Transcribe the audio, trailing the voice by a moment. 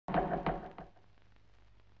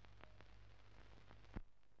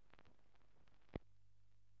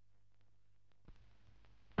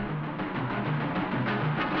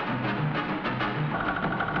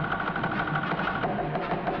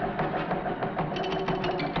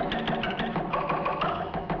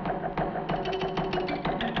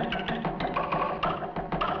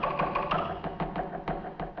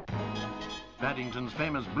Paddington's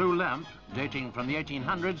famous blue lamp, dating from the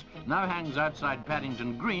 1800s, now hangs outside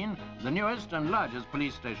Paddington Green, the newest and largest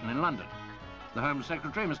police station in London. The Home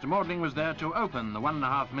Secretary Mr Maudling was there to open the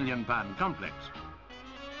 £1.5 million complex.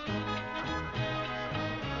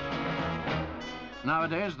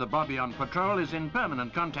 Nowadays, the bobby on patrol is in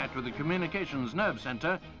permanent contact with the communications nerve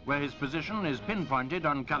centre, where his position is pinpointed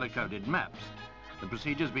on colour-coded maps. The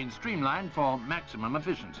procedure's been streamlined for maximum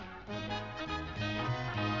efficiency.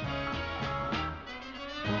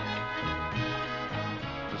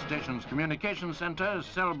 The station's communications centre,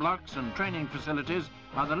 cell blocks and training facilities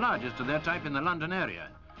are the largest of their type in the London area.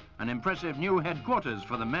 An impressive new headquarters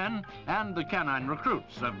for the men and the canine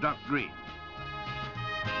recruits of Dock Green.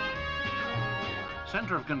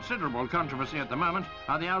 Centre of considerable controversy at the moment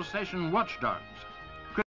are the Alsatian watchdogs.